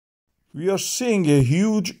We are seeing a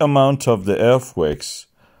huge amount of the earthquakes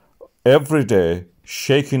every day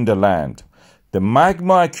shaking the land. The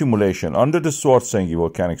magma accumulation under the Svartsengi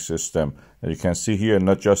volcanic system, and you can see here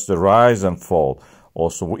not just the rise and fall,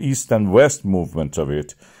 also east and west movement of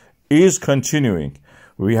it, is continuing.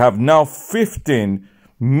 We have now 15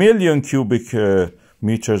 million cubic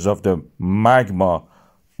meters of the magma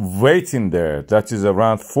waiting there. That is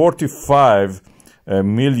around 45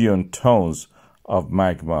 million tons of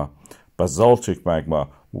magma, basaltic magma,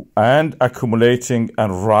 and accumulating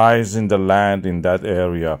and rising the land in that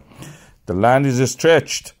area. The land is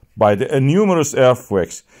stretched by the numerous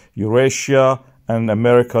earthquakes. Eurasia and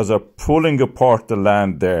Americas are pulling apart the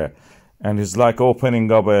land there, and it's like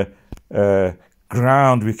opening up a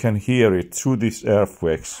ground. We can hear it through these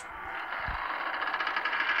earthquakes.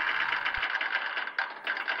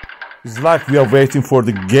 It's like we are waiting for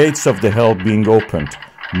the gates of the hell being opened.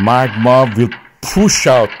 Magma will push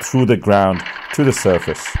out through the ground to the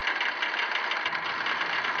surface.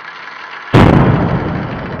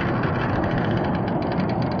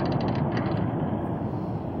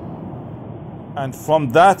 And from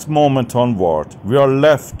that moment onward, we are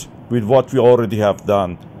left with what we already have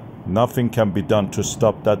done. Nothing can be done to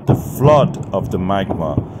stop that. The flood of the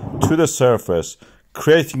magma to the surface,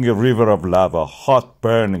 creating a river of lava, hot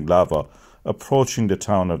burning lava, approaching the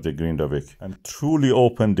town of the Grindavik, and truly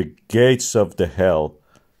open the gates of the hell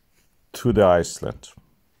to the Iceland.